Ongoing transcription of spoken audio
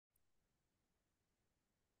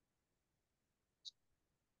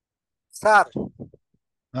Sir,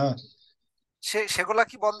 হ্যাঁ। সেগুলা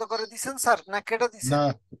কি বন্ধ করে দিছেন স্যার, না কেটে দিছেন? না,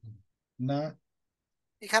 না,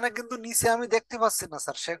 এখানে কিন্তু নিচে আমি দেখতে পাচ্ছি না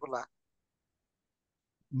স্যার সেগুলা।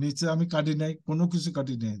 নিচে আমি কাটি নাই, কোনো কিছু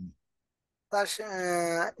কাটি নাই আমি। তা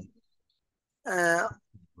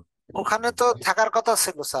ওখানে তো থাকার কথা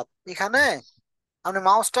ছিল স্যার। এখানে আপনি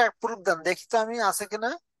মাউসটা অ্যাপ্রুভ দেন, দেখি তো আমি আছে কিনা।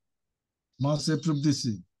 মাছ এপ্রুভ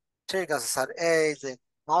দিছি। ঠিক আছে স্যার, এই যে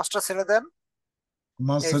মাউসটা ছেড়ে দেন।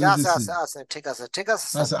 মাছ এই যে ছেড়ে আছে দিছি। আছে আছে, ঠিক আছে ঠিক আছে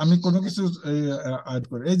স্যার। আচ্ছা, আমি কোনো কিছু অ্যাড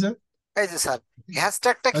করি, এই যে এই যে স্যার,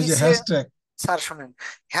 হ্যাশট্যাগটা এই কি যে হ্যাশট্যাগ। স্যার শুনেন,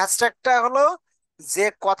 হ্যাশট্যাগটা হলো যে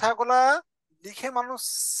কথাগুলা লিখে মানুষ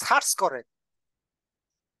সার্চ করে,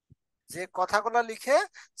 যে কথাগুলা লিখে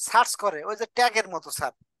সার্চ করে, ওই যে ট্যাগের মতো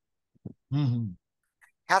স্যার। হুম, হুম,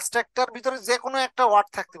 হ্যাশট্যাগটার ভিতরে যে কোনো একটা ওয়ার্ড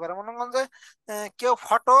থাকতে পারে, মনে করেন যে কেউ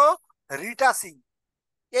ফটো রিটাচিং,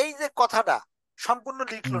 এই যে কথাটা সম্পূর্ণ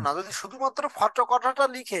লিখলো হুম, না, যদি শুধুমাত্র ফটো কথাটা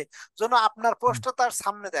লিখে যেন আপনার হুম, পোস্টটা তার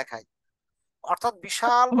সামনে দেখায়, অর্থাৎ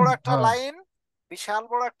বিশাল বড় একটা হ্যাঁ, লাইন, বিশাল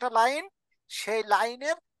বড় একটা লাইন, সেই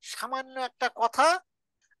লাইনের সামান্য একটা কথা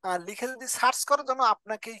লিখে যদি সার্চ করে যেন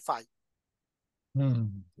আপনাকেই পায়। হুম, হুম।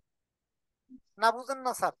 না বুঝেন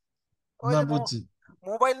না স্যার? ওই না, যে বুঝছি।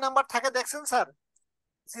 মোবাইল নাম্বার থাকে দেখছেন স্যার,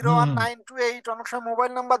 জিরো হুম, ওয়ান হুম, নাইন টু এইট অনেক সময়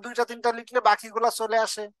মোবাইল নাম্বার দুইটা তিনটা লিখলে বাকিগুলা চলে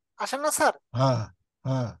আসে, আসেন না স্যার? হ্যাঁ,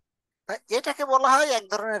 হ্যাঁ, তা এটাকে বলা হয় এক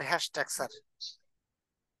ধরনের হ্যাশট্যাগ স্যার।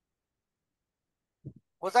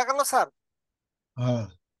 বোঝা গেল স্যার? হ্যাঁ।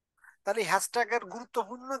 তাহলে হ্যাশট্যাগের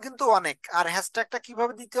গুরুত্বপূর্ণ কিন্তু অনেক। আর হ্যাশট্যাগটা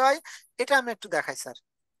কিভাবে দিতে হয় এটা আমি একটু দেখাই স্যার।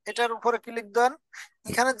 এটার উপরে ক্লিক দেন,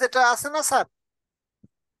 এখানে যেটা আছে না স্যার,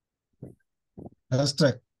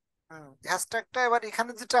 হ্যাশট্যাগ। হ্যাশট্যাগটা এবার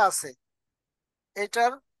এখানে যেটা আছে,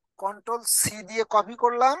 এটার কন্ট্রোল সি দিয়ে কপি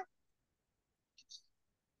করলাম,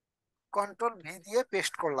 কন্ট্রোল ভি দিয়ে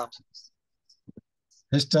পেস্ট করলাম।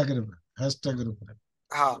 হ্যাশট্যাগের উপরে, হ্যাশট্যাগের উপরে।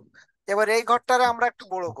 হ্যাঁ, এবার এই ঘরটারে আমরা একটু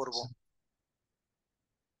বড় করব।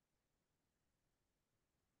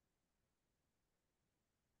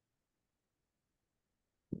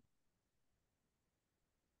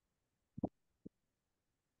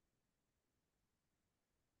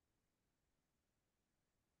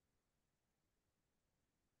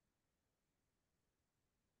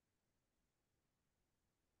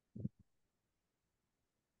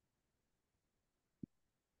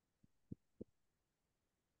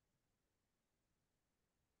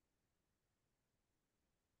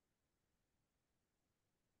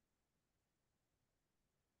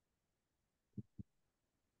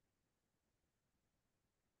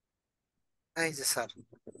 এই যে স্যার,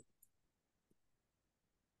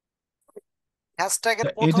 হ্যাশট্যাগের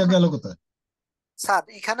এইটা প্রথমে গেল কোথায়? স্যার,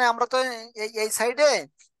 এখানে আমরা তো এই এই সাইডে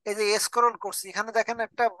এই যে স্ক্রল করছি, এখানে দেখেন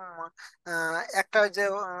একটা একটা ওই যে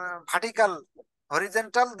ভার্টিক্যাল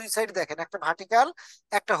হরিজেন্টাল, দুই সাইড দেখেন, একটা ভার্টিক্যাল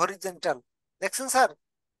একটা হরিজেন্টাল, দেখছেন স্যার?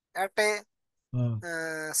 একটা হ্যাঁ,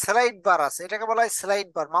 স্লাইড বার আছে, এটাকে বলা হয় স্লাইড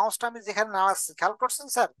বার। মাউসটা আমি যেখানে নাড়াচ্ছি খেয়াল করছেন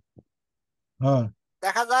স্যার, হ্যাঁ,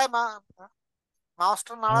 দেখা যায়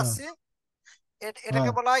মাউসটা হ্যাঁ, নাড়াচ্ছি, এটাকে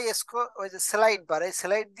হ্যাঁ। বলা হয় ওই যে স্লাইড বার। এই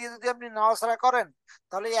স্লাইড দিয়ে যদি আপনি নাড়াচাড়া করেন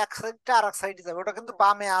তাহলে এই এক সাইডটা আর এক সাইডে যাবে, ওটা কিন্তু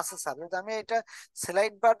বামে আছে স্যার। যদি আমি এটা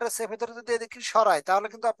স্লাইড বারটা সে ভেতরে যদি এদিকে সরাই তাহলে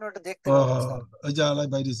কিন্তু আপনি ওটা দেখতে ও, পাবেন স্যার। ওই যে আলাই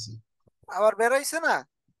বাইরেছি। আবার বেরোইছে না?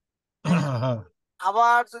 হ্যাঁ। হ্যাঁ,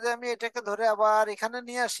 আবার যদি আমি এটাকে ধরে আবার এখানে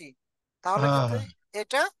নিয়ে আসি তাহলে হ্যাঁ, কিন্তু হ্যাঁ।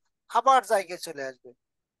 এটা আবার জায়গায় চলে আসবে।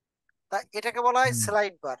 তা এটাকে বলা হয় হুম,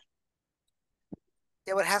 স্লাইড বার।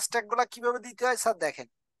 এবার হ্যাশট্যাগ গুলা কিভাবে দিতে হয় স্যার দেখেন,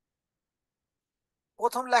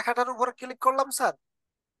 প্রথম লেখাটার উপরে ক্লিক করলাম স্যার,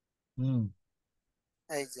 হুম।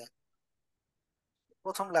 এই যে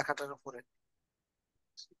প্রথম লেখাটার উপরে,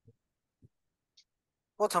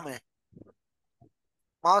 প্রথমে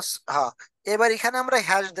মাউস, হ্যাঁ। এবার এখানে আমরা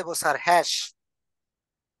হ্যাশ দেব স্যার, হ্যাশ।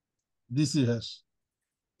 দিছি হ্যাশ।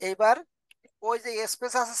 এইবার ওই যে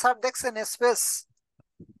স্পেস আছে স্যার, দেখছেন স্পেস?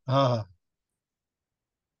 হ্যাঁ, হ্যাঁ।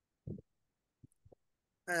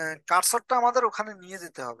 কার্সরটা আমাদের ওখানে নিয়ে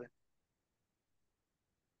যেতে হবে।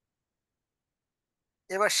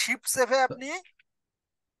 এবার শিফট সেভে আপনি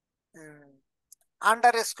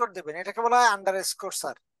আন্ডার স্কোর দেবেন, এটাকে বলা হয় আন্ডার স্কোর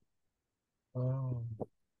স্যার। ও,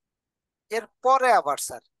 এর পরে আবার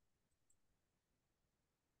স্যার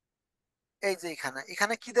এই যে এখানে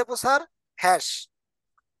এখানে কি দেবো স্যার, হ্যাশ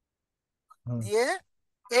হ্যাঁ। দিয়ে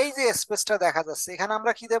এই যে স্পেসটা দেখা যাচ্ছে এখানে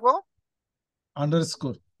আমরা কি দেব,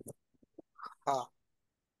 আন্ডারস্কোর। হ্যাঁ,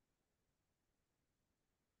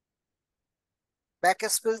 ব্যাক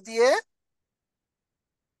স্পেস দিয়ে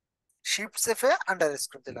শিফট সেভে আন্ডার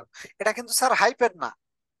স্কোর দিলাম। এটা কিন্তু স্যার হাইপের না।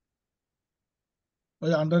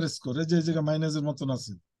 ওই আন্ডারস্কোর, এই যে এই জায়গায় মাইনাসের মতন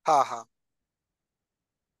আছে। হ্যাঁ হ্যাঁ,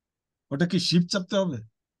 ওটা কি শিফট চাপতে হবে?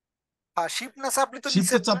 আর শিপ না আপনি তো শিফট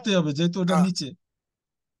নিচে। তো চাপতে হবে যেহেতু ওটা হ্যাঁ, নিচে।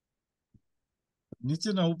 নিচে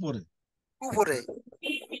না উপরে? উপরে।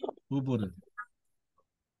 উপরে।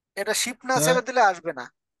 এটা শিপ না তা চেপে দিলে আসবে না।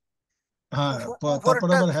 হ্যাঁ, তারপর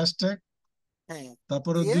উপরেরটা। আবার হ্যাশট্যাগ, হ্যাঁ,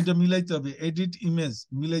 তারপরে দিয়ে দুইটা মিলাইতে হবে, এডিট ইমেজ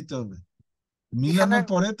মিলাইতে হবে। এখানে মিলানোর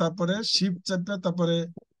পরে তারপরে শিফট চাপে তারপরে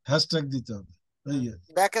হ্যাশট্যাগ দিতে হবে। এই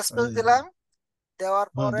ব্যাক স্পেস এই দিলাম, দেওয়ার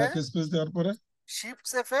হ্যাঁ, পরে ব্যাক স্পেস দেওয়ার পরে শিফট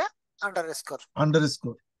চেপে under score.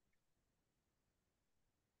 Underscore,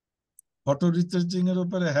 photo researching এর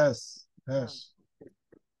উপরে হ্যাশ, হ্যাশ।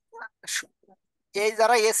 এই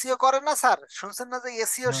যারা এসিও করে না স্যার, শুনছেন না যে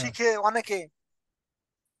এসিও হ্যাঁ শিখে অনেকে?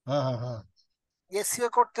 হ্যাঁ হ্যাঁ হ্যাঁ। এসিও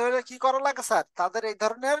করতে হলে কি করা লাগে স্যার? তাদের এই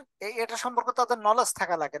ধরনের এটা সম্পর্কে তাদের নলেজ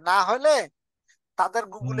থাকা লাগে, না হলে তাদের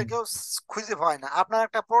গুগলে হুম কেউ খুঁজে পায় না। আপনার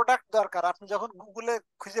একটা প্রোডাক্ট দরকার, আপনি যখন গুগলে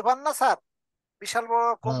খুঁজে পান না স্যার, বিশাল বড়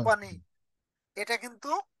হ্যাঁ কোম্পানি, এটা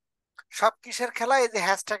কিন্তু সব কিসের খেলা? এই যে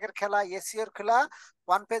হ্যাশট্যাগের খেলা, এসিওর খেলা,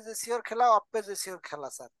 ওয়ান পেজ এসিওর খেলা, অফ পেজ এসিওর খেলা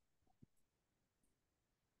স্যার।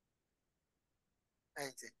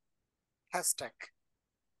 এই যে হ্যাশট্যাগ,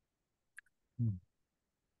 হুম।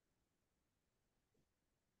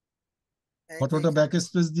 এই যে ফটোটা ব্যাক এখানে।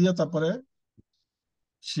 স্পেস দিয়ে তারপরে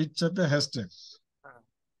শিট চাপে হ্যাশট্যাগ,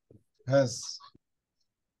 হ্যাশ,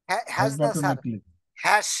 হ্যাশ হ্যাশ না বাটনে sir, click.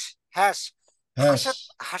 Hash. Hash. Hash, হাসের,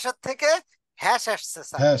 হাসের থেকে হ্যাশ আসছে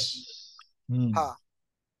স্যার। হ্যাশ। হুম। হ্যাঁ।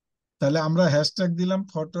 তাহলে আমরা হ্যাশট্যাগ দিলাম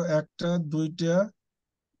ফটো একটা, দুইটা,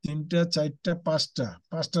 তিনটা, চারটা, পাঁচটা,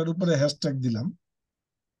 পাঁচটার উপরে হ্যাশট্যাগ দিলাম।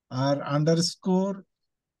 আর আন্ডারস্কোর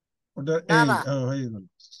ওটা না এই না, হয়ে গেল।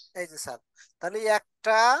 এই যে স্যার, তাহলে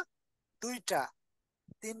একটা, দুইটা,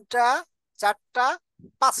 তিনটা, চারটা,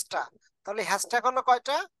 পাঁচটা, তাহলে হ্যাশট্যাগ হলো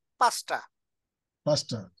কয়টা? পাঁচটা।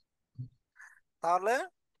 পাঁচটা। তাহলে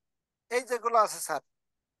এই যেগুলো আছে স্যার,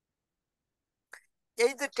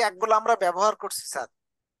 এই যে ট্যাগ গুলো আমরা ব্যবহার করছি স্যার,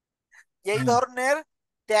 এই হুম। ধরনের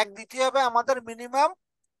ট্যাগ দিতে হবে আমাদের মিনিমাম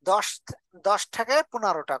 10, 10 থেকে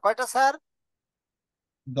 15টা। কয়টা স্যার?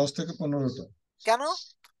 10 থেকে 15টা। কেন?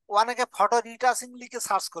 অনেকে ফটো রিটাচিং লিখে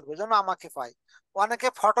সার্চ করবে যেন আমাকে পায়, অনেকে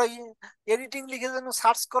ফটো এডিটিং লিখে যেন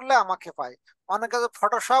সার্চ করলে আমাকে পায়, অনেকে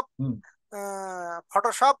ফটোশপ, হুম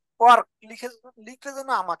ফটোশপ ওয়ার্ক লিখে লিখলে যেন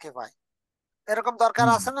আমাকে পায়। এরকম দরকার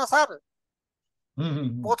হুম আছে না স্যার? হুম হুম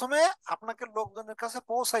হুম। প্রথমে আপনাকে লোকজনের কাছে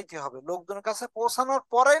পৌঁছাইতে হবে, লোকজনের কাছে পৌঁছানোর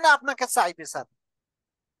পরেই না আপনাকে চাইবে স্যার।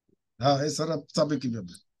 হ্যাঁ, এছাড়া চাবে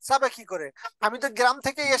কিভাবে? চাবে কি করে? আমি তো গ্রাম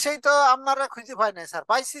থেকে এসেই তো আপনারা খুঁজে পাই নাই স্যার,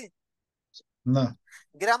 পাইছি। না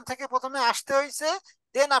গ্রাম থেকে প্রথমে আসতে হয়েছে,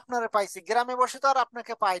 দেন আপনারা পাইছি, গ্রামে বসে তো আর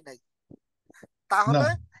আপনাকে পাই নাই। না। তাহলে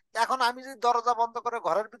এখন আমি যদি দরজা বন্ধ করে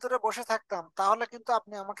ঘরের ভিতরে বসে থাকতাম, তাহলে কিন্তু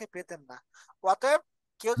আপনি আমাকে পেতেন না। অতএব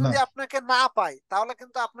কেউ না। যদি আপনাকে না পায়, তাহলে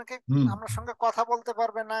কিন্তু আপনাকে হুম। আপনার সঙ্গে কথা বলতে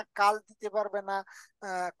পারবে না, কাজ দিতে পারবে না,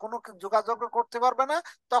 কোনো যোগাযোগ করতে পারবে না,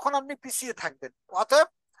 তখন আপনি পিছিয়ে থাকবেন। অতএব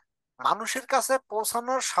মানুষের কাছে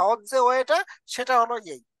পৌঁছানোর সহজ যে ওয়েটা, সেটা হলো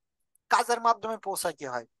এই, কাজের মাধ্যমে পৌঁছাইতে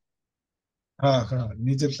হয়। হ্যাঁ হ্যাঁ,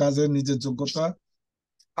 নিজের কাজে নিজের যোগ্যতা,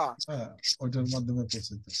 হ্যাঁ। হ্যাঁ, ওইটার মাধ্যমে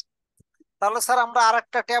পৌঁছাতে। তাহলে স্যার আমরা আর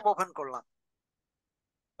একটা ট্যাব ওপেন করলাম,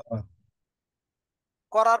 হ্যাঁ,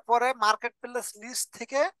 করার পরে মার্কেট প্লেস লিস্ট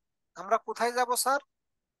থেকে আমরা কোথায় যাব স্যার?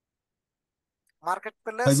 মার্কেট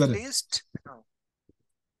প্লেস ফাইবারে। লিস্ট।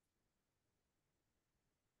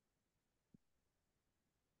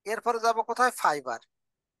 এরপরে যাব কোথায়? ফাইবার।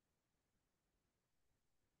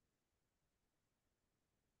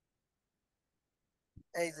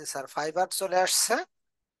 এই যে স্যার ফাইবার চলে আসছে।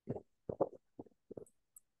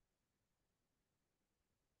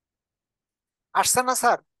 আসছে না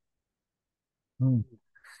স্যার? হুম।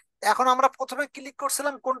 এখন আমরা প্রথমে ক্লিক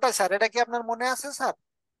করছিলাম কোনটায় স্যার, এটা কি আপনার মনে আছে স্যার?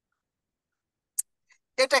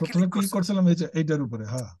 এটা প্রথমে ক্লিক ক্লিক করছিলাম, করছিলাম এই যে এইটার উপরে,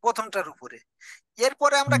 হ্যাঁ। প্রথমটার উপরে।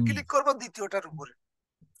 এরপরে আমরা হুম। ক্লিক করব দ্বিতীয়টার উপরে।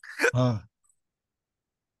 হ্যাঁ।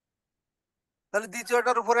 তাহলে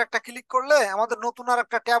দ্বিতীয়টার উপরে একটা ক্লিক করলে আমাদের নতুন আর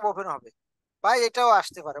একটা ট্যাব ওপেন হবে। ভাই এটাও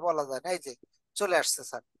আসতে পারে, বলা যায় না। এই যে চলে আসছে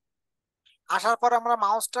স্যার। আসার পর আমরা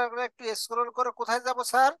মাউসটা একটু স্ক্রল করে কোথায় যাব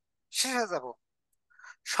স্যার? শেষে যাব।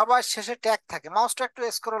 সবার শেষে ট্যাগ থাকে, মাউসটা একটু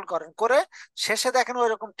স্ক্রল করেন, করে শেষে দেখেন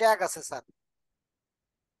ওইরকম ট্যাগ আছে স্যার।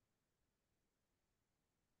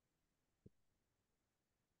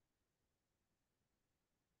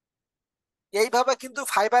 এইভাবে কিন্তু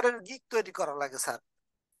ফাইবারের গিগ তৈরি করা লাগে স্যার।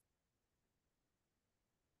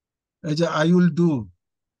 এই যে আই উইল ডু,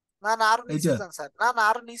 না না, আরো নিচে এইটা। যান স্যার, না না,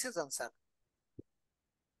 আরো নিচে যান স্যার।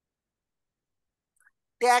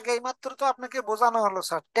 ট্যাগ এইমাত্র তো আপনাকে বোঝানো হলো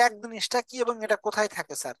স্যার, ট্যাগ জিনিসটা কি এবং এটা কোথায়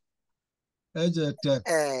থাকে স্যার। এই যে ট্যাগ।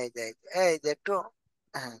 এই যে, এই যে একটু,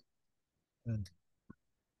 হ্যাঁ,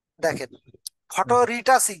 দেখেন ফটো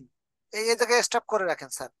রিটাচিং, এই এই জায়গায় স্টপ করে রাখেন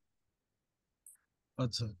স্যার।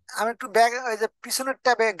 আচ্ছা আমি একটু ব্যাগ, ওই যে পিছনের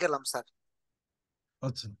ট্যাবে গেলাম স্যার।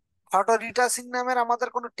 আচ্ছা। ফটো রিটাচিং নামের আমাদের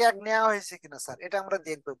কোনো ট্যাগ নেওয়া হয়েছে কিনা স্যার, এটা আমরা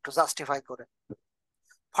দেখবো একটু জাস্টিফাই করে।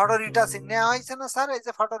 ফটো ফটো রিটাচিং নেওয়া হয়েছে না স্যার? এই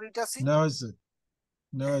যে ফটো রিটাচিং। নেওয়া হয়েছে,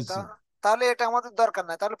 নেওয়া হ্যাঁ, হয়েছে। তাহলে এটা আমাদের দরকার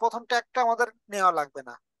নাই, তাহলে প্রথম ট্যাগটা আমাদের নেওয়া লাগবে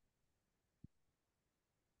না।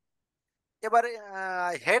 এবারে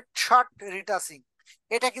হেডশট রিটাচিং,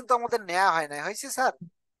 এটা কিন্তু আমাদের নেওয়া হয় না, হয়েছে স্যার?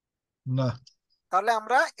 না। তাহলে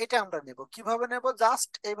আমরা নেব কিভাবে? নেব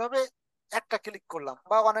জাস্ট এইভাবে একটা ক্লিক করলাম,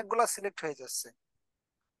 বা অনেকগুলা সিলেক্ট হয়ে যাচ্ছে,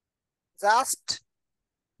 জাস্ট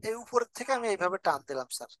এই উপর থেকে আমি এইভাবে টান দিলাম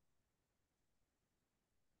স্যার।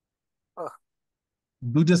 ও,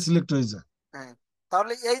 দুইটা সিলেক্ট হয়ে যায়। হ্যাঁ।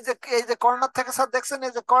 তাহলে এই যে কর্নার থেকে স্যার দেখছেন,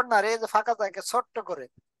 এই যে কর্নার, এই যে ফাঁকা জায়গা ছোট্ট করে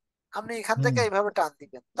আপনি এখান হুম থেকে এইভাবে টান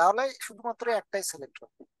দিবেন, তাহলে শুধুমাত্র একটাই সিলেক্ট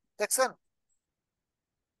হবে। দেখছেন?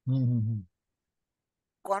 হুম হুম হুম।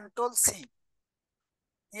 কন্ট্রোল C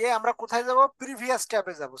দিয়ে আমরা কোথায় যাব? প্রিভিয়াস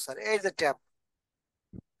ট্যাবে যাব স্যার, এই যে ট্যাব,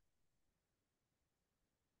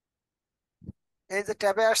 এই যে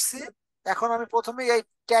ট্যাবে আসছি। এখন আমি প্রথমে এই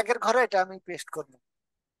ট্যাগের ঘরে এটা আমি পেস্ট করব।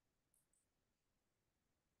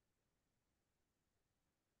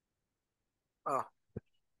 ও,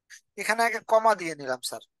 এখানে আগে কমা দিয়ে নিলাম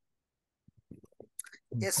স্যার,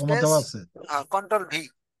 কমা স্পেস, দেওয়া আছে। Control V।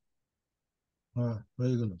 হ্যাঁ,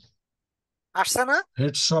 হয়ে গেল। আসছে না?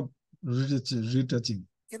 হেড সব রিটাচিং।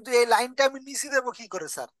 কিন্তু এই লাইনটা আমি নিচে দেবো কি করে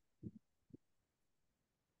স্যার?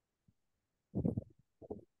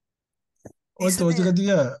 ওই নিচে তো ওই দিয়ে জায়গা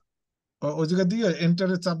দিয়ে, ওই জায়গা দিয়ে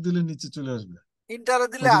এন্টারে চাপ দিলে নিচে চলে আসবে। ইন্টারে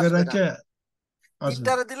ওই দিলে জায়গায় আসবে না। রেখে আসবে।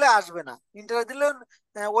 ইন্টারে দিলে আসবে না, ইন্টারে দিলে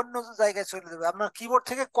অন্য জায়গায় চলে যাবে। আপনার কিবোর্ড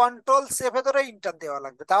থেকে কন্ট্রোল C ধরে ইন্টার দেওয়া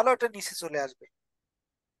লাগবে, তাহলে ওটা নিচে চলে আসবে।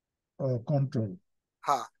 কন্ট্রোল,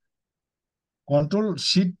 হ্যাঁ। কন্ট্রোল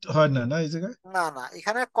শিট হয় না না এই জায়গায়? না না,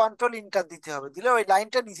 এখানে কন্ট্রোল ইন্টার দিতে হবে, দিলে ওই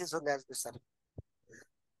লাইনটা নিচে চলে আসবে স্যার।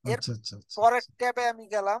 এর আচ্ছা আচ্ছা আচ্ছা পরের আচ্ছা। ট্যাবে আমি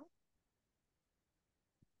গেলাম।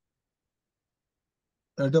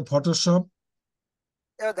 এটা ফটোশপ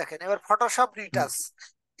এবার দেখেন, এবার ফটোশপ রিটাচ।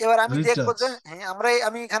 এবার আমি দেখবো রিটাচ। যে, হ্যাঁ,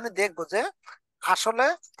 আমি এখানে দেখবো যে আসলে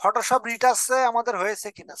ফটোশপ রিটাচে আমাদের হয়েছে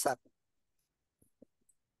কিনা স্যার।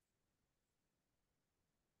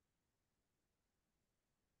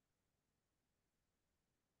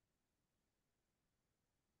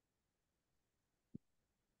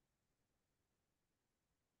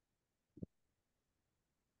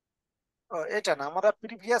 ও, এটা না, আমরা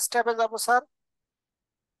প্রিভিয়াস ট্যাবে যাব স্যার।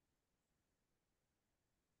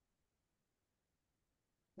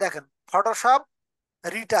 দেখেন, ফটোশপ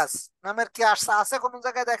রিটাচ নামের কি আসছে, আছে কোনো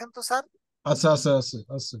জায়গায়? দেখেন তো স্যার। আচ্ছা আছে আছে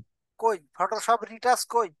আছে। কই ফটোশপ রিটাচ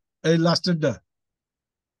কই? এই লাস্টেরটা।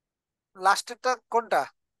 লাস্টেরটা কোনটা?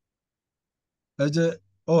 এই যে,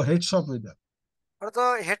 ও হেড শপ এটা। ওটা তো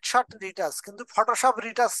হেডশট রিটাচ, কিন্তু ফটোশপ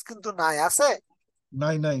রিটাচ কিন্তু নাই, আছে?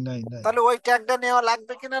 নাই নাই নাই নাই। তাহলে ওই ট্যাগটা নেওয়া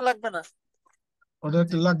লাগবে কিনা, লাগবে না? ওটা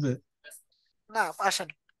একটু লাগবে। না, আসেন,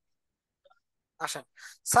 আসেন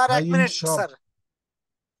স্যার, হাই এক in minute shop. Sir.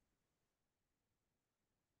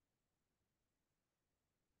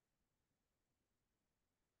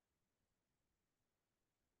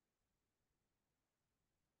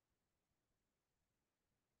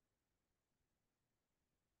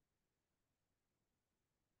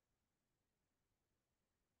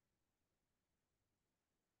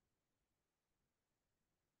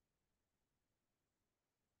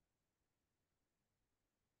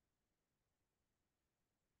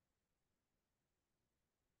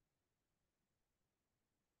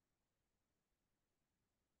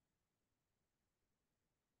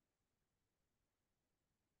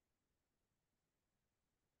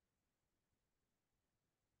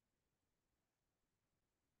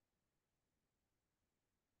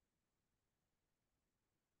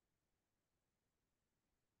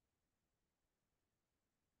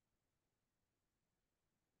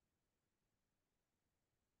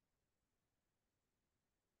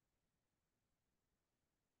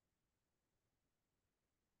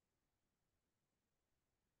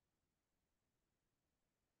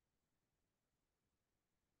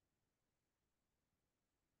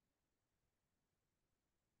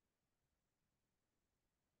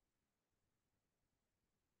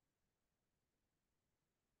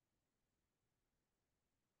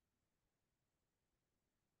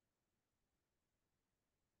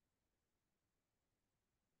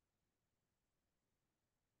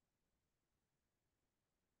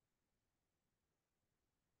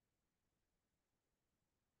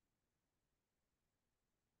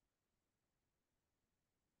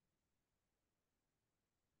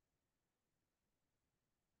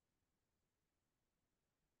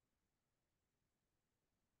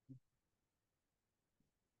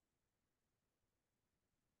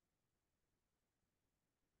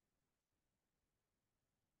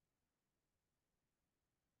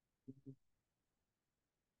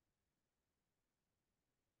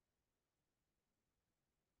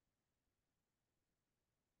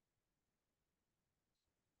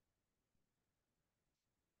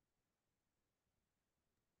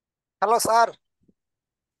 Hello sir.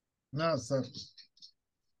 না স্যার।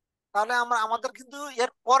 তাহলে আমরা আমাদের কিন্তু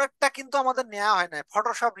এর পরেরটা কিন্তু আমাদের নেওয়া হয় না,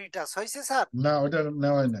 ফটোশপ রিটাচ হয়েছে স্যার। না, ওটা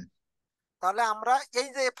নেওয়াই নাই। তাহলে আমরা এই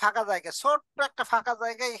যে ফাঁকা জায়গা, ছোট্ট একটা ফাঁকা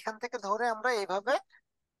জায়গা, এখান থেকে ধরে আমরা এইভাবে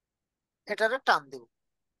এটারে টান দিব।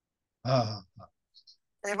 হ্যাঁ, হ্যাঁ, হ্যাঁ।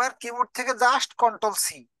 এবার কিবোর্ড থেকে জাস্ট কন্ট্রোল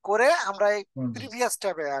সি করে আমরা এই কোনটা? প্রিভিয়াস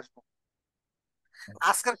ট্যাবে আসবো।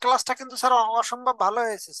 আজকের ক্লাসটা কিন্তু স্যার অসম্ভব ভালো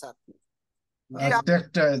হয়েছে স্যার। জি আর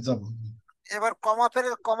ট্যাগটায় যাব। এবার কমা ফেলে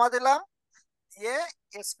কমা দিলাম, দিয়ে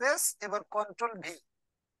স্পেস, এবার কন্ট্রোল ভি,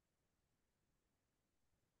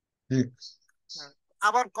 ঠিক।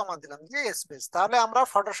 আবার কমা দিলাম, দিয়ে স্পেস। তাহলে আমরা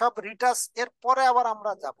ফটোশপ রিটাচ এর পরে আবার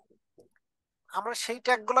আমরা যাব, আমরা সেই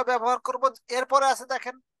ট্যাগ গুলো ব্যবহার করব। এরপরে আছে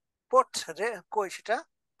দেখেন পোর্ট রে, কই সেটা,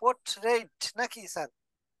 পোর্ট্রেট নাকি sir?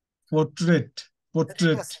 Portrait.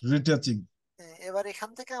 Portrait retouch. Retouching. এবার এখান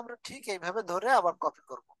থেকে আমরা ঠিক এইভাবে ধরে আবার কপি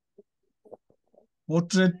করব।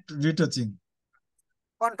 Portrait retouching.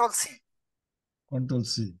 Control C control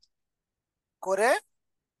C. করে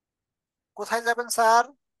কোথায় যাবেন স্যার?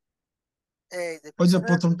 এই যে ওই যে পিছনের,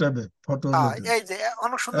 প্রথম ট্যাবে ফটো হ্যাঁ লেখা। এই যে,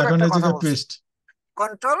 অনেক সুন্দর এখন একটা এই কথা জায়গায় বলছেন, পেস্ট।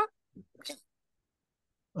 কন্ট্রোল।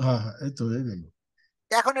 হ্যাঁ, হ্যাঁ, এই তো হয়ে গেল।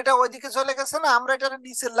 এখন এটা ওইদিকে চলে গেছে না, আমরা এটা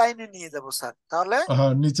নিচের লাইনে নিয়ে যাব স্যার। তাহলে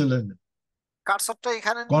হ্যাঁ, নিচে লাইনে। কার্সরটা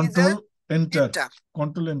এখানে নিয়ে যে control enter. Inter.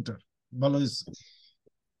 Control enter. ভালো হয়েছে।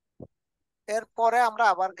 এরপরে আমরা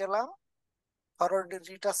আবার গেলাম ফরওয়ার্ড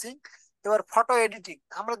রিটাচিং। এবার ফটো এডিটিং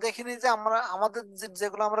আমরা দেখিনি যে আমরা আমাদের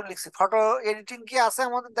যেগুলো আমরা লিখছি, ফটো এডিটিং কি আছে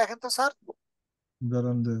আমাদের, দেখেন তো স্যার।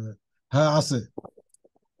 ধরেন যে, হ্যাঁ আছে।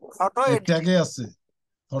 ফটো এই এডিটিং, ট্যাগে আছে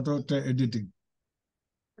ফটো এডিটিং।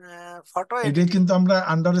 ফটো এটা এডিটিং। কিন্তু আমরা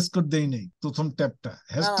আন্ডারস্কোর দেই নাই প্রথম ট্যাবটা, না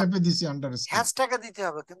হ্যাশ না, ট্যাবে দিছি আন্ডারস্কোর। হ্যাশট্যাগে দিতে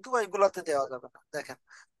হবে কিন্তু ওইগুলোতে দেওয়া যাবে না, দেখেন।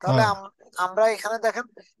 তাহলে হ্যাঁ। আমরা এখানে দেখেন,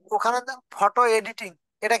 ওখানে ফটো এডিটিং,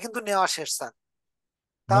 এটা কিন্তু নেওয়া শেষ স্যার।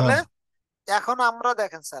 তাহলে হ্যাঁ। এখন আমরা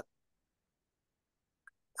দেখেন স্যার,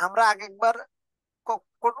 আমরা আগেরবার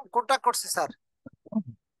কোনটা করছি স্যার?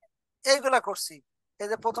 এইগুলা করছি, এই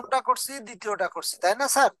যে প্রথমটা করছি, দ্বিতীয়টা করছি, তাই না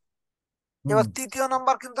স্যার? হুম। এবার তৃতীয়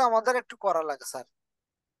নাম্বার কিন্তু আমাদের একটু করা লাগে স্যার।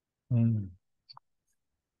 হুম।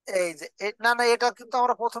 এই যে না না, এটা কিন্তু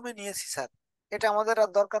আমরা প্রথমে নিয়েছি স্যার, এটা আমাদের আর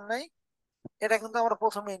দরকার নাই। এটা কিন্তু আমরা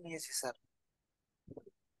প্রথমেই নিয়েছি স্যার।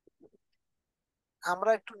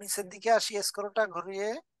 আমরা একটু নিচের দিকে আসি, স্ক্রলটা ঘুরিয়ে।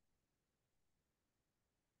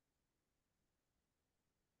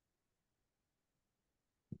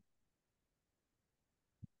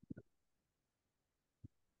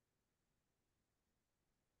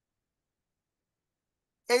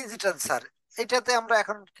 এই যেটা স্যার, এটাতে আমরা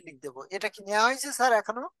এখন ক্লিক দেব। এটা কি নেওয়া হয়েছে স্যার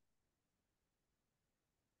এখনো?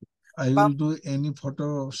 আই বা উইল ডু এনি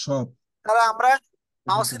ফটোশপ তাহলে আমরা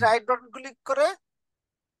মাউসের এডিটিং। রাইট বাটন ক্লিক করে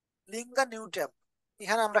লিঙ্ক দা নিউ ট্যাব,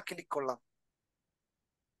 এখানে আমরা ক্লিক করলাম।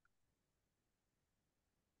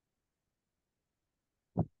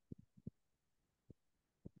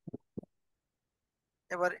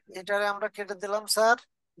 এবার এটারে আমরা কেটে দিলাম স্যার,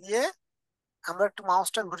 দিয়ে আমরা একটু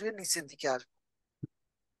মাউসটা ঘুরিয়ে নিচের দিকে আসবো,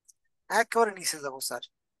 একেবারে নিচে যাবো স্যার।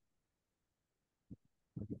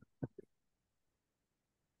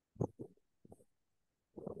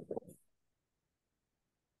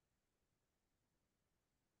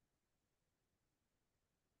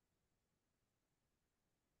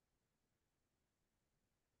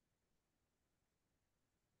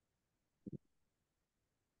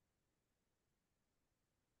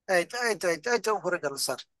 এই তো এই তো এই তো এই তো উপরে গেল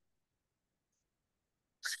স্যার।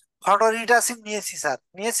 ফটো রিটাচিং নিয়েছি স্যার,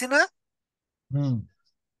 নিয়েছি না? হুম।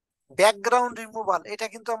 ব্যাকগ্রাউন্ড রিমুভাল এটা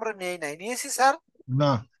কিন্তু আমরা নেই নাই, নিয়েছি স্যার।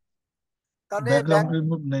 না, তাহলে ব্যাক, ব্যাকগ্রাউন্ড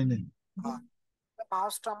রিমুভ নেই নেই।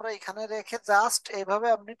 মাউসটা আমরা এখানে রেখে জাস্ট এইভাবে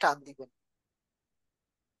আপনি টান দিবেন,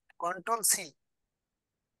 কন্ট্রোল সি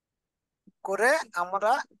করে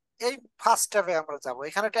আমরা এই ফার্স্ট ট্যাবে আমরা যাব।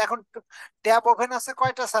 এখানে এখন ট্যাব ওপেন আছে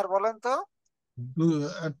কয়টা স্যার বলেন তো?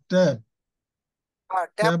 ট্যাব। ট্যাব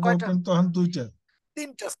ট্যাব কয়টা? ওপেন তখন দুইটা।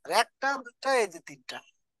 তিনটা স্যার, একটা দুইটা, এই যে তিনটা।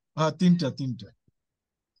 হ্যাঁ, তিনটা তিনটা।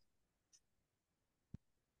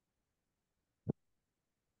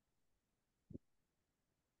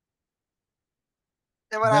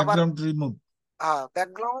 এবার আবার ব্যাকগ্রাউন্ড রিমুভ।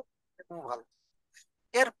 Background removal.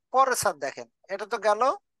 এর পরে স্যার দেখেন, এটা তো গেল।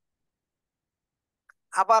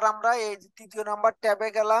 আবার আমরা এই যে তৃতীয় নাম্বার ট্যাবে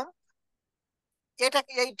গেলাম। এটা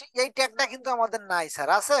এই এই ট্যাগটা কিন্তু আমাদের নাই স্যার,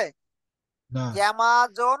 আছে? না।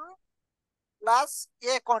 অ্যামাজন প্লাস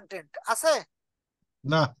এ কন্টেন্ট আছে?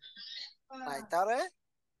 না। নাই। তাহলে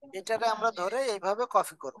এটারে আমরা ধরে এইভাবে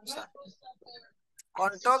কপি করব স্যার,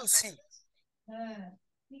 কন্ট্রোল সি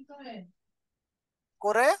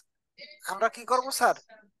করে আমরা কি করব স্যার?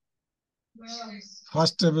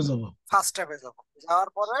 ফার্স্ট ট্যাবে যাব। ফার্স্ট ট্যাবে যাব, যাওয়ার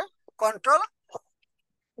পরে কন্ট্রোল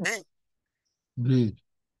ভি। ভি।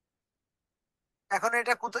 এখন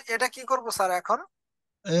এটা কোথায়, এটা কি করব স্যার এখন?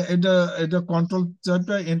 এটা এটা কন্ট্রোল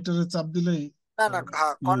চাপে এন্টারে চাপ দিলেই না না,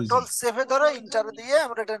 হ্যাঁ, ই হয়ে কন্ট্রোল যায়। সেভে ধরে ইন্টার দিয়ে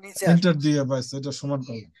আমরা এটা নিচে আসবো। এন্টার দিয়ে বাস এটা সমান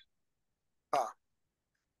করো। হ্যাঁ,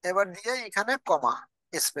 এবার দিয়ে এখানে কমা,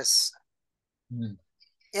 স্পেস। হুম।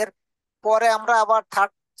 এর পরে আমরা আবার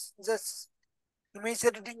থার্ড, যে ইমেজ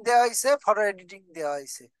এডিটিং দেওয়া হয়েছে, ফটো এডিটিং দেওয়া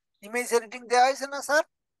হয়েছে। ইমেজ এডিটিং দেওয়া হয়েছে না স্যার?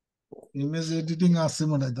 ইমেজ এডিটিং আছে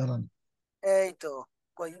মনে হয়, দাঁড়ান। এই তো,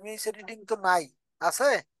 ইমেজ এডিটিং তো নাই, আছে?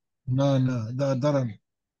 না না, দাঁড়ান,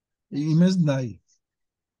 ইমেজ নাই।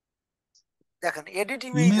 দেখেন, এডিট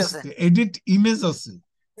ইমেজ ইমেজ, আছে, এডিট ইমেজ আছে।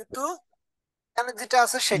 কিন্তু এখানে যেটা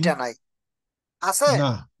আছে সেটা ইম- নাই। আছে?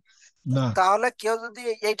 না না। তাহলে কেউ যদি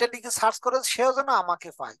এইটা লিখে সার্চ করে, সেও যেন আমাকে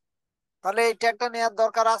পায়। তাহলে এই ট্যাগটা নেওয়ার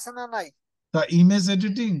দরকার আছে না নাই? তা ইমেজ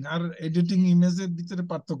এডিটিং আর এডিটিং ইমেজের ভিতরে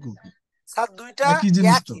পার্থক্য কি? স্যার দুইটা একই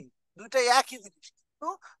জিনিস তো। একই, দুইটা একই জিনিস, কিন্তু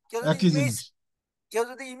কেউ যদি একই ইমেজ,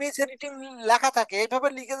 জিনিস। এডিটিং লেখা থাকে এইভাবে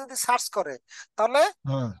লিখে যদি সার্চ করে, তাহলে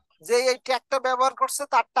হ্যাঁ। যে এই ট্যাগটা ব্যবহার করছে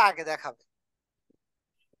তারটা আগে দেখাবে।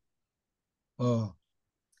 ও,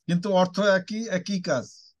 কিন্তু অর্থ একই, একই কাজ।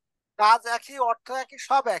 কাজ একই, অর্থ একই,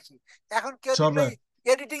 সব একই। এখন কেউ সব লিখলো এক।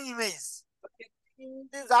 এডিটিং ইমেজ,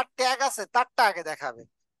 যার ট্যাগ আছে তারটা আগে দেখাবে,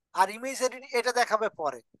 আর ইমেজ এডিটিং এটা দেখাবে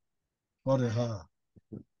পরে। পরে, হ্যাঁ।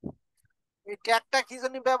 এই ট্যাগটা কি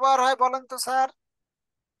জন্য ব্যবহার হয় বলেন তো স্যার?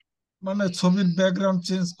 মানে ছবির ব্যাকগ্রাউন্ড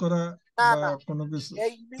চেঞ্জ করা না বা না, কোনো কিছু।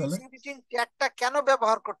 এই ইমেজ তাহলে এডিটিং ট্যাগটা কেন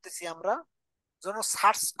ব্যবহার করতেছি আমরা? যেন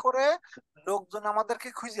সার্চ করে লোকজন আমাদেরকে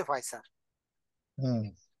খুঁজে পায় স্যার। হ্যাঁ,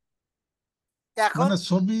 এখন, মানে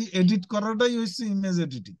ছবি এডিট করাটাই হচ্ছে ইমেজ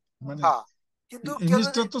এডিটিং। মানে হ্যাঁ, কিন্তু কেউ যদি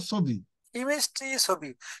ইমেজটা তো ছবি। ইমেজটি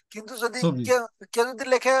ছবি, কিন্তু যদি ছবি। কেউ কেউ যদি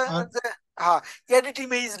লেখে আর যে, হ্যাঁ, এডিট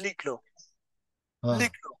ইমেজ লিখলো, হ্যাঁ,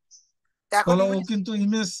 লিখলো, এখন তাহলে ও ইমেজ, কিন্তু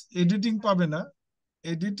ইমেজ এডিটিং পাবে না,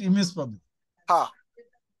 এডিট ইমেজ পাবে। হ্যাঁ,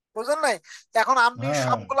 বুঝলেন নাই? এখন আপনি হ্যাঁ হ্যাঁ।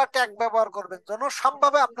 সবগুলা ট্যাগ ব্যবহার করবেন যেন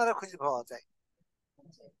সবভাবে আপনারা খুঁজে পাওয়া যায়।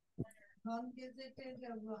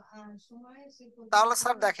 তাহলে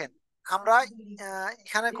স্যার দেখেন, আমরা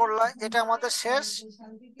এখানে করলাম, এটা আমাদের শেষ,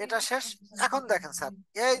 এটা শেষ। এখন দেখেন স্যার,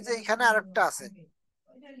 এই যে এখানে আরেকটা আছে,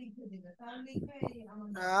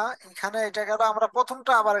 এখানে এটা গেল, আমরা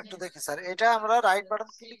প্রথমটা আবার একটু দেখি স্যার। এটা আমরা রাইট বাটন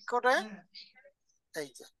ক্লিক করে, এই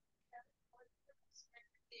যে,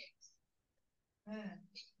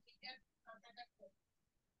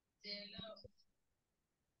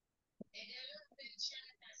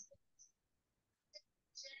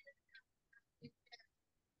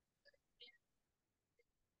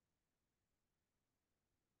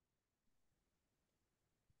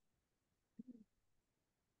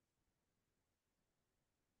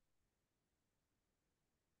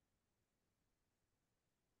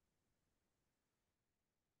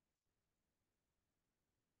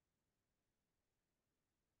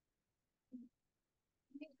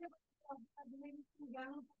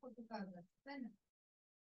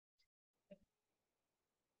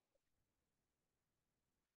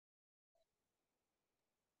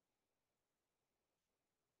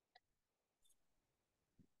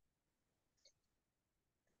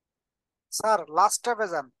 স্যার লাস্ট স্টেপে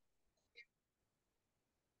যান।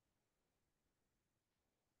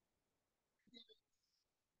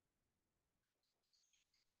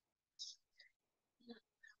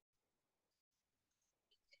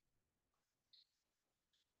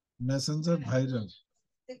 Messenger viral.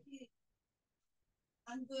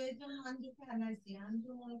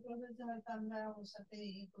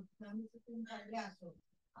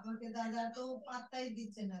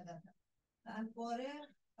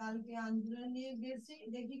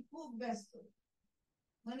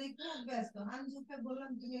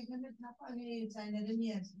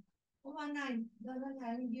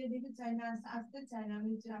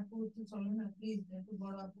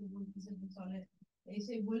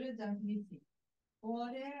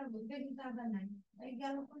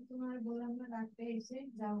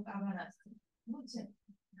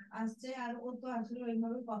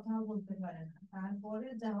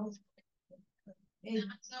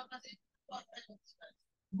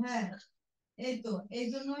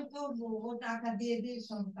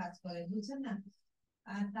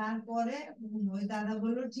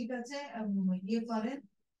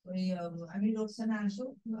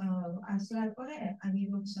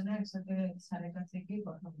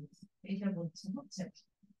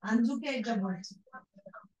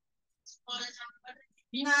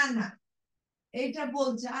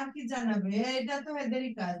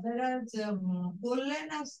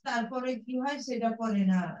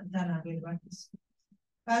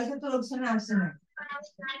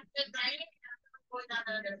 বই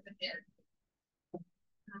দাদার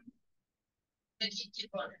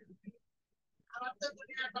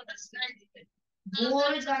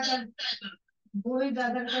বই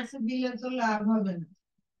দাদার কাছে দিলে তো লাভ হবে না।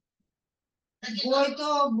 বই তো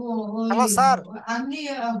ওই হ্যালো স্যার, আপনি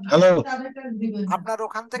হ্যালো দাদার কাছে দিবেন না। আপনার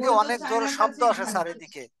ওখান থেকে বই তো অনেক জোরে চায়নার শব্দ কাছেই আসে স্যার থাকবে।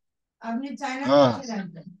 এদিকে। আপনি চায়নার কাছে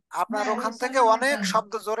রাখবেন। আপনার হ্যাঁ ওখান থেকে রোকসানা অনেক রাখবেন।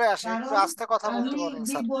 শব্দ জোরে আসে, একটু কারণ আস্তে কথা বলতে আপনি পারবেন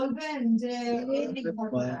স্যার। বলবেন যে এই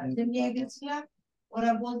ঘটনা যে নিয়ে গেছিলাম,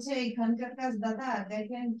 ওরা বলছে এখানকার কাজ দাদা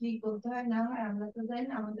দেখেন কি করতে হয় না হয় আমরা তো জানি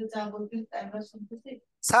না, আমাদের যা বলতে তাই আমরা শুনতেছি,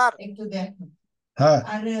 স্যার একটু দেখুন। হ্যাঁ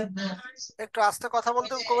আর একটু আস্তে কথা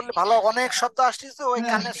বলতে বললে ভালো, অনেক শব্দ আসছে, ওই হ্যাঁ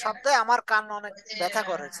কানের শব্দে আমার কান অনেক ব্যথা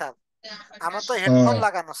করে স্যার। আমার তো হেডফোন হ্যাঁ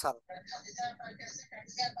লাগানো স্যার।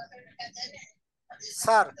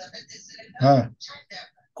 স্যার হ্যাঁ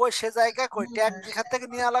কই সে জায়গা, কই ট্যাগ যেখান থেকে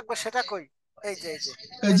নেওয়া লাগবে সেটা কই? এই যে এই যে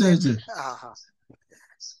এই এই যে যে এই যে হ্যাঁ হ্যাঁ।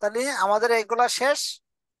 তাহলে আমাদের এইগুলা শেষ।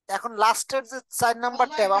 এখন লাস্টের যে 4 নাম্বার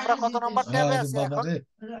ট্যাব, আমরা কত নাম্বার ট্যাবে আরে আছি বাবা এখন? রে,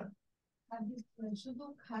 শুধু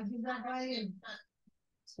খাদি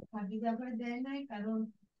জায়গায় দেয় নাই কারণ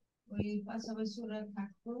ওই পাশাপাশি ওরা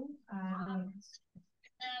থাকতো। আর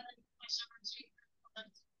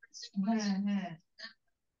হ্যাঁ হ্যাঁ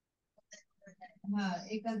হ্যাঁ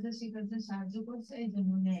এই কাজে সে কাজে সাহায্য করছে এই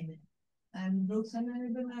জন্য নেয় না। আর রোকসানার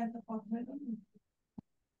জন্য একটা কথা হলো না?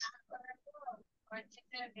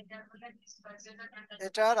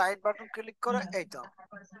 এটা রাইট বাটন ক্লিক করে এই তো।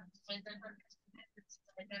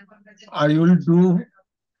 I will do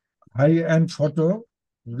high-end photo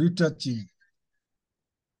retouching.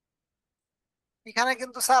 এখানে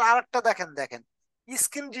কিন্তু স্যার আরেকটা দেখেন দেখেন,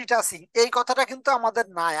 স্ক্রিন রিটাচিং এই কথাটা কিন্তু আমাদের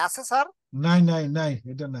নাই, আছে স্যার? নাই নাই নাই,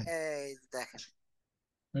 এটা নাই। এই দেখেন,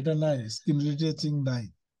 এটা নাই, স্ক্রিন রিটাচিং নাই।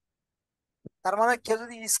 তার মানে কেউ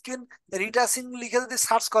যদি স্ক্রিন রিটাচিং লিখে যদি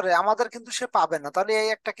সার্চ করে আমাদের কিন্তু সে পাবে না, তাহলে এই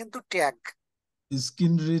একটা কিন্তু tag.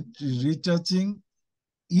 Screen retouching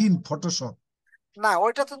in Photoshop. না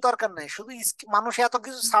ওইটা তো দরকার নাই, শুধু মানুষ এত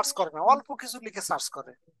কিছু সার্চ করে না, অল্প কিছু লিখে সার্চ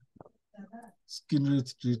করে। স্ক্রিন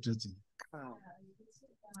রিটাচিং হুম।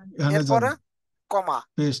 এখানে যান, এরপরে কমা,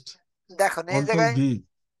 পেস্ট, দেখুন এই কন্ট্রোল জায়গায় ভি।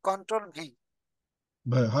 Control V।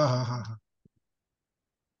 ভাই হ্যাঁ হ্যাঁ হ্যাঁ হ্যাঁ,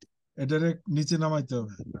 এটারে নিচে নামাইতে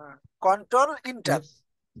হবে। Control enter.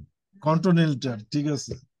 কন্ট্রোল এন্টার, ঠিক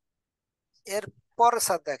আছে। এরপরে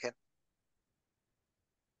স্যার দেখেন,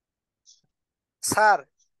 স্যার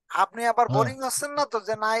আপনি আবার হ্যাঁ বোরিং হচ্ছেন না তো,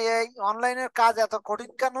 যে না এই অনলাইনের কাজ এত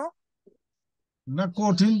কঠিন কেন? না,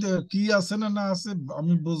 কঠিন কি আছে না না আছে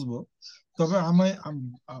আমি বুঝবো, তবে আমি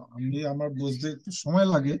আমার বুঝতে একটু সময়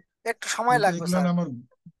লাগে। একটু সময় কিন্তু লাগবে এগুলা স্যার। না আমার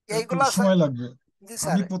একটু এইগুলা সময় লাগবে। জি আমি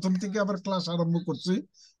স্যার। প্রথম থেকে আবার ক্লাস আরম্ভ করছি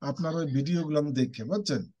আপনার ওই ভিডিও গুলো আমি দেখে,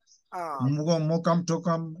 বুঝছেন? আহ, মোকাম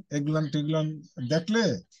টোকাম এগুলান টেগুলান দেখলে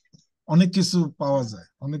অনেক কিছু পাওয়া যায়,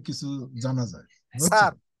 অনেক কিছু জানা যায়,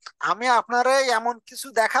 স্যার বুঝছেন? আমি আপনারে এমন কিছু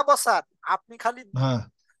দেখাবো স্যার, আপনি খালি হ্যাঁ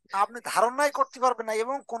আপনি ধারণাই করতে পারবেন না,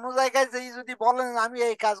 এবং কোন জায়গায় যে যদি বলেন আমি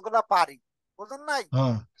এই কাজগুলা পারি, বুঝলেন নাই?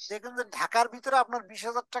 হ্যাঁ দেখুন যে ঢাকার ভিতরে আপনার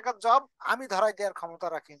 20,000 টাকার জব আমি ধরাই দেওয়ার ক্ষমতা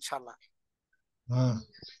রাখি ইনশাল্লাহ। হ্যাঁ।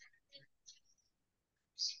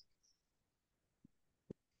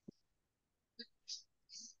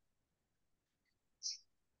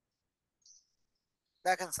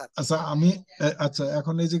 দেখেন স্যার, আচ্ছা আমি আচ্ছা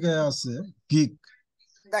এখন এই জায়গায় আছে গিগ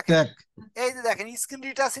দেখেন ট্যাগ। এই যে দেখেন স্ক্রিন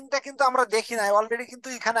রিটাচিংটা কিন্তু আমরা দেখি নাই, অলরেডি কিন্তু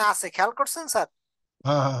এখানে আছে, খেয়াল করছেন স্যার?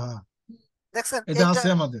 হ্যাঁ হ্যাঁ হ্যাঁ, দেখছেন এটা এইটা? আছে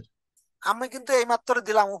আমাদের। আমি কিন্তু এই মাত্র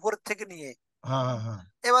দিলাম উপর থেকে নিয়ে। হ্যাঁ হ্যাঁ হ্যাঁ,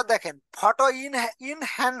 এবার দেখেন ফটো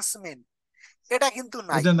ইনহ্যান্সমেন্ট, এটা কিন্তু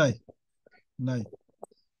নাই। এটা নাই, নাই।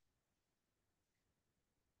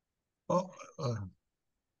 ও ও,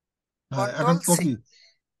 হ্যাঁ এখন কন্ট্রোল C কপি।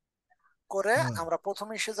 করে হ্যাঁ আমরা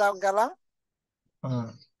প্রথমে এসে যাও গেলাম। হ্যাঁ,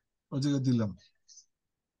 ওই জায়গায় দিলাম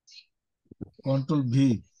কন্ট্রোল ভি।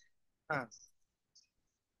 হ্যাঁ।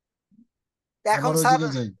 এখন আবার ওই স্যার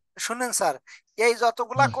জায়গায় যাই। শুনেন স্যার, এই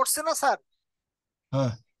যতগুলা হ্যাঁ করছে না স্যার,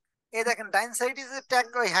 হ্যাঁ এই দেখেন ডাইন সাইডে যে ট্যাগ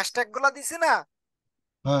ওই হ্যাশট্যাগ গুলা দিছি না,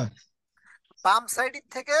 হ্যাঁ, বাম সাইড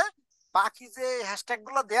থেকে বাকি যে হ্যাশট্যাগ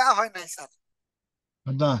গুলা দেয়া হয় নাই স্যার।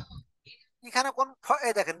 না। এখানে কোন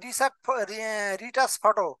এই দেখেন রিটাচ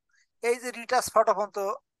ফটো, এই যে রিটাচ ফটো পর্যন্ত,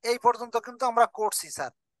 এই পর্যন্ত কিন্তু আমরা করছি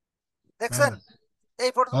স্যার, হ্যাঁ দেখছেন?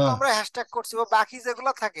 এই পর্যন্ত হ্যাঁ আমরা হ্যাশট্যাগ করছি, ও বাকি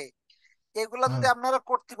যেগুলা থাকে এগুলা যদি হ্যাঁ, আপনারা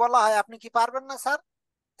করতে বলা হয় আপনি কি পারবেন না স্যার?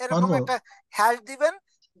 এরকম পারবো। একটা হ্যাশ দিবেন,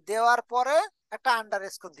 দেওয়ার পরে একটা আন্ডার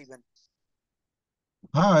স্কোর দিবেন।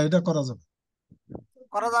 হ্যাঁ এটা করা যাবে।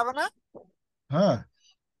 করা যাবে না? হ্যাঁ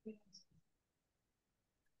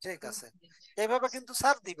ঠিক আছে, এইভাবে কিন্তু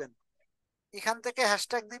স্যার দিবেন, এখান থেকে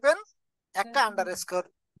হ্যাশট্যাগ দিবেন, একটা আন্ডার স্কোর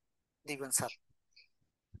দিবেন স্যার।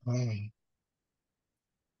 হ্যাঁ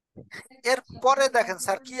এর পরে দেখেন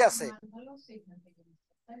স্যার কি আছে। ফটো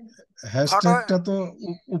হ্যাশট্যাগটা তো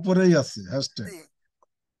উপরেই আছে হ্যাশট্যাগ।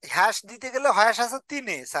 হ্যাশ দিতে গেলে হ্যাশ আছে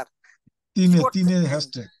তিনে স্যার, তিনে কিবোর্ড তিনে নেই।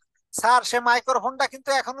 হ্যাশট্যাগ। স্যার সে মাইক্রোফোনটা কিন্তু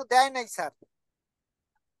এখনো দেয় নাই স্যার।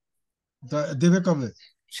 দেবে কবে?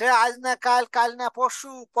 সে আজ না কাল, কাল না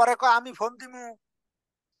পরশু, পরে কয় আমি ফোন দিমু।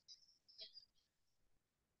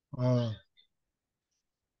 ও,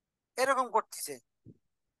 এরকম করতেছে।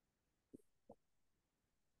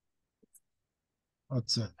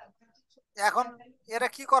 আচ্ছা। এখন এরা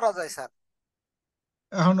কি করা যায় স্যার?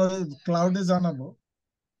 এখন ওই ক্লাউডে জানাবো।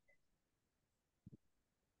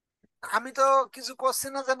 আমি তো কিছু করছি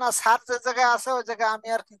না, যে না স্যার যে জায়গায় আছে ওই জায়গায় আমি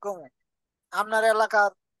আর কি কমু আপনার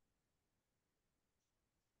এলাকার।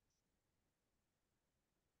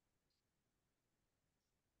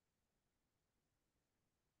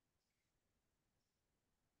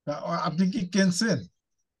 আপনি কি কেনছেন?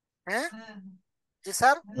 হ্যাঁ, জি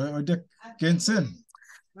স্যার। ওইটা কেনছেন?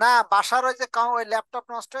 না, বাসার ওই যে ওই ল্যাপটপ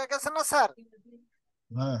নষ্ট হয়ে গেছে না স্যার,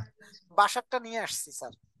 হ্যাঁ। বাসারটা নিয়ে আসছি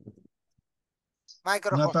স্যার, না,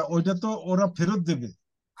 মাইক্রোফোন। তা ওইটা তো ওরা ফেরত দেবে।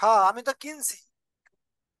 হ্যাঁ আমি তো কিনছি।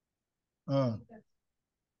 হ্যাঁ।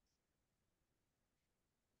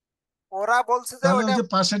 ওরা বলছে যে তাহলে ওই ওইটা, যে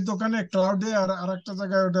পাশের দোকানে ক্লাউডে আর আরেকটা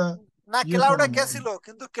জায়গায় ওটা না ইয়ে ক্লাউডে করানো। গেছিল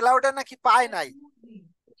কিন্তু ক্লাউডে নাকি পায় নাই।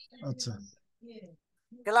 আচ্ছা।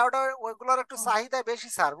 ক্লাউডে ওইগুলোর একটু চাহিদা বেশি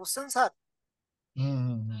স্যার, বুঝছেন স্যার। হুম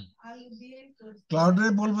হুম হুম। ক্লাউডে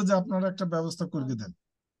বলবো যে আপনারা একটা ব্যবস্থা করে দেন,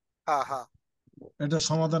 হ্যাঁ হ্যাঁ। এটা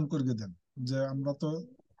সমাধান করে দেন। যে আমরা তো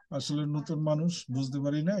আসলে নতুন মানুষ, বুঝতে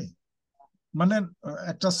পারি নাই। মানে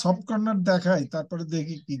একটা সফট কর্নার দেখাই, তারপরে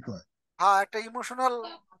দেখি কি কয়। হ্যাঁ একটা ইমোশনাল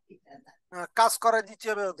কাজ করে দিতে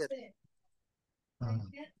হবে ওদের। হ্যাঁ।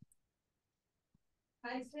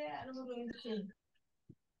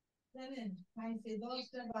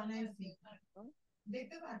 হুম?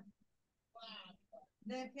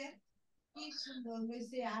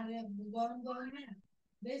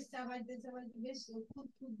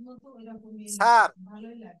 স্যার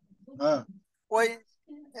হ্যাঁ। ওই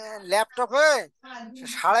ল্যাপটপে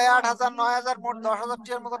 8,500 9,000 মোট 10,000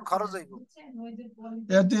 টিয়ার মতন খরচ হইব।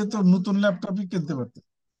 এতে তো নতুন ল্যাপটপই কিনতে পারতে।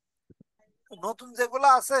 নতুন যেগুলো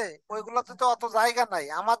আছে ওইগুলোতে তো অত জায়গা নাই,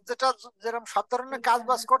 আমার যেটা যেরকম সব ধরনের কাজ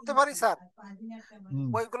বাজ করতে পারি স্যার, হুম।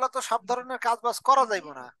 ওইগুলো তো সব ধরনের কাজ বাজ করা যাইব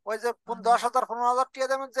না। ওই যে 10,000 15,000 টিয়া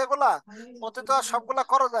দামের যেগুলা, ওতে তো আর সবগুলা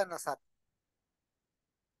করা যায় না স্যার।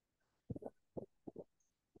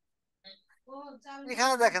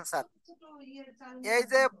 এখানে দেখেন স্যার, এই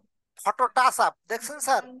যে ফটো টাচ আপ দেখছেন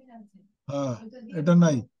স্যার, হ্যাঁ, এটা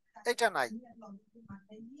নাই। এটা নাই।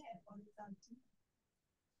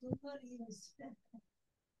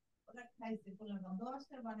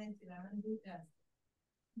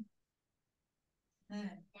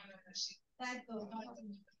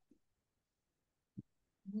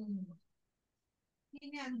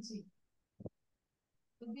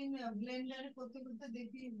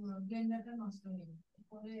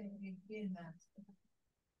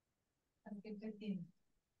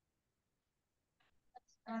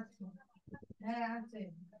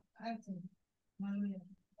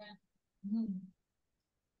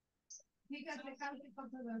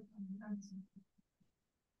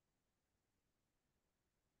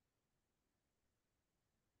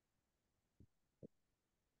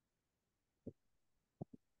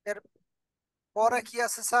 এর পরে কি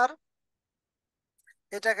আছে স্যার?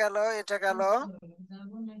 এটা গেল, এটা গেল।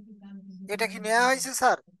 এটা কি নেওয়া হয়েছে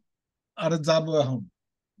স্যার? আরে যাবো এখন।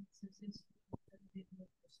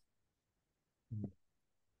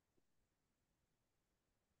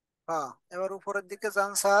 হ্যাঁ এবার উপরের দিকে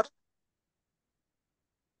যান স্যার।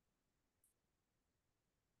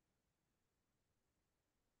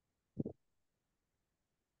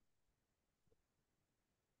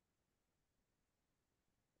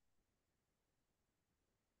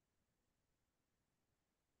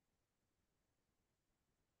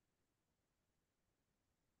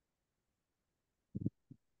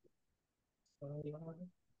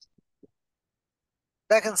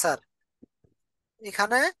 দেখেন স্যার,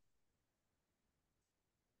 এখানে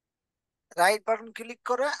রাইট বাটন ক্লিক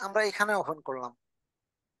করে আমরা এখানে ওপেন করলাম,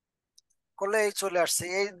 করলে এই চলে আসছে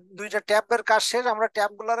এই দুইটা ট্যাবের কাজ শেষ। আমরা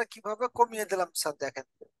ট্যাব গুলারে কিভাবে কমিয়ে দিলাম স্যার দেখেন,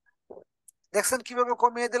 দেখছেন কিভাবে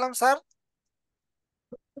কমিয়ে দিলাম স্যার?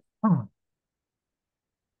 হুম।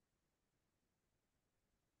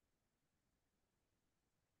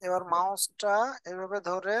 এবার মাউসটা এভাবে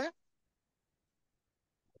ধরে,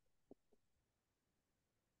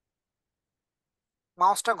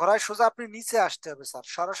 মাউসটা ঘোরায় সোজা আপনি নিচে আসতে হবে স্যার,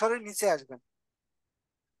 সরাসরি নিচে আসবেন।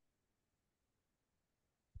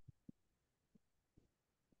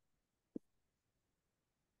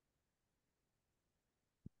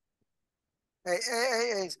 এই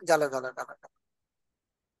গেল গেল গেল।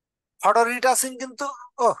 ফটো রিটাচিং কিন্তু,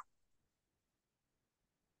 ও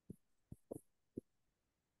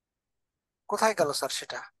কোথায় গেল স্যার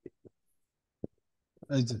সেটা?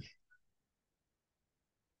 এই যে,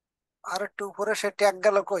 আর একটু উপরে সে ট্যাগ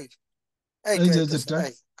গেল কই? এই তো, এই এই তো যে স্যার, ট্যাগ।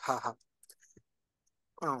 এই। হ্যাঁ হ্যাঁ।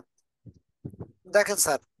 হুম, দেখেন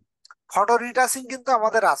স্যার, ফটো রিটাচিং কিন্তু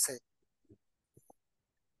আমাদের আছে,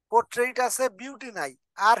 পোর্ট্রেট আছে, বিউটি নাই,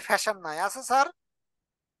 আর ফ্যাশন নাই, আছে স্যার?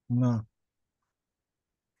 না,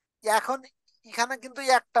 এখন এখানে কিন্তু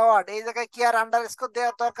একটা ওয়ার্ড, এই জায়গায় কি আর আন্ডারস্কোর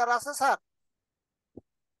দেওয়ার দরকার আছে স্যার?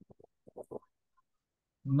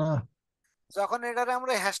 না, যখন এটারে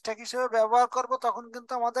আমরা হ্যাশট্যাগ হিসেবে ব্যবহার করব তখন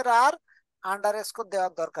কিন্তু আমাদের আর আন্ডারস্কোর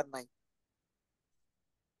দেওয়ার দরকার নাই।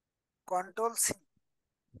 কন্ট্রোল সি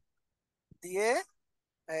দিয়ে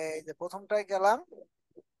এই যে প্রথমটায় গেলাম,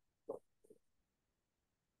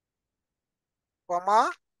 কমা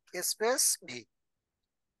স্পেস ভি।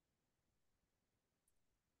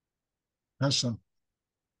 ফ্যাশন।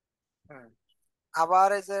 আবার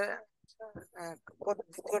এই যে আহ,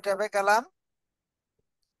 দ্বিতীয় ট্যাবে গেলাম,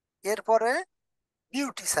 এরপরে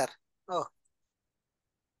বিউটি স্যার। ও,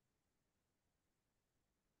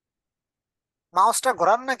 মাউসটা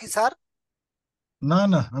ঘোরান নাকি স্যার? না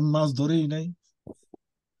না, আমি মাছ ধরেই নাই।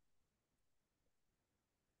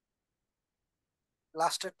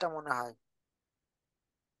 লাস্টেরটা মনে হয়।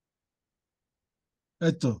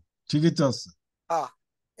 এই তো, ঠিকই তো আছে। হ্যাঁ,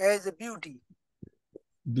 এই যে বিউটি।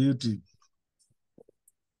 বিউটি।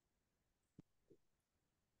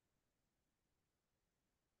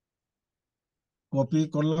 কপি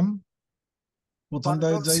করলাম,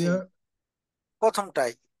 প্রথমটায় কন্ট্রোল সি, যাইয়া।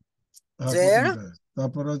 প্রথমটাই হ্যাঁ, যে প্রথমটায়,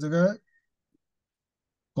 তারপরে ওই জায়গায়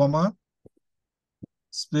কমা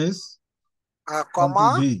স্পেস কমা, কন্ট্রোল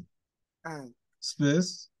ভি হুম, স্পেস।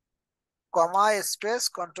 কমা স্পেস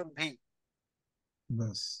কন্ট্রোল ভি।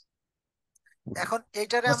 ব্যাস। এখন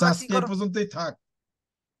এইটারে আচ্ছা, আমরা কি আজকে এই করব? পর্যন্তই থাক।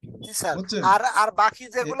 জি স্যার। বুঝছেন? আর আর বাকি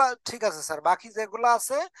এ- যেগুলা ঠিক আছে স্যার, বাকি যেগুলো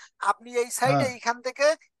আছে আপনি এই সাইডে হ্যাঁ, এইখান থেকে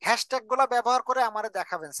হ্যাশট্যাগ গুলা ব্যবহার করে আমারে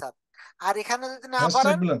দেখাবেন স্যার। আর এখানে যদি না হ্যাশট্যাগ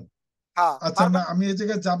পারেন, গুলা। হ্যাঁ আচ্ছা, না, পারবেন। আমি এই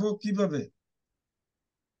জায়গায় যাব কিভাবে?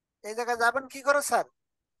 এই জায়গায় যাবেন কি করে স্যার?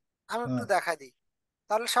 আমি একটু হ্যাঁ, দেখাই দিই,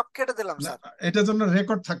 তাহলে সব কেটে দিলাম না, স্যার। এটার জন্য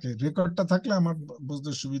রেকর্ড থাকে, রেকর্ডটা থাকলে আমার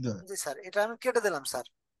বুঝতে সুবিধা হয়। জি স্যার, এটা আমি কেটে দিলাম স্যার।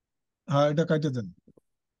 হ্যাঁ, এটা কাইটে দেন।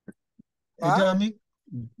 বা এটা আমি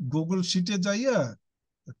গুগল শিটে যাইয়া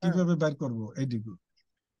হুম, কিভাবে বের করব এইদিকে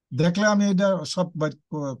দেখলে আমি এটা সব বের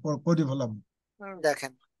করে ফেলাম।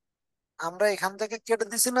 দেখেন, আমরা এখান থেকে কেটে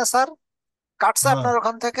দিছি না স্যার? কাটছে হ্যাঁ, আপনার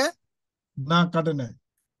ওখান থেকে? না, কাটে নাই।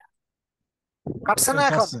 কাটছে না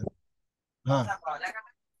এখন? কাটছে। হ্যাঁ,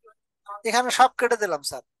 এখানে সব কেটে দিলাম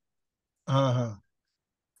স্যার। হ্যাঁ, হ্যাঁ।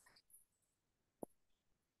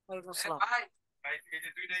 ওয়ালাইকুম আসসালাম।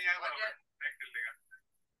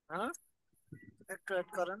 হ্যাঁ, একটু অ্যাড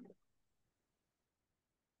করেন।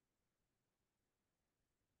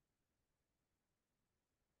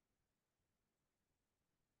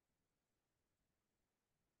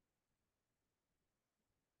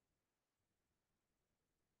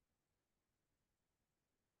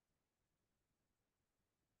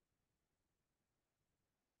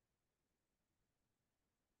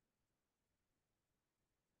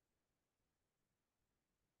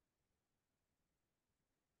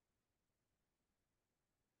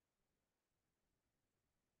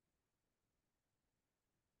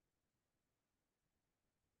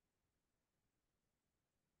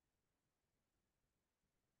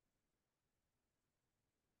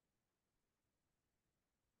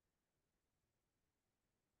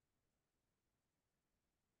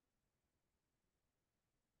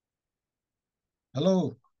 হ্যালো।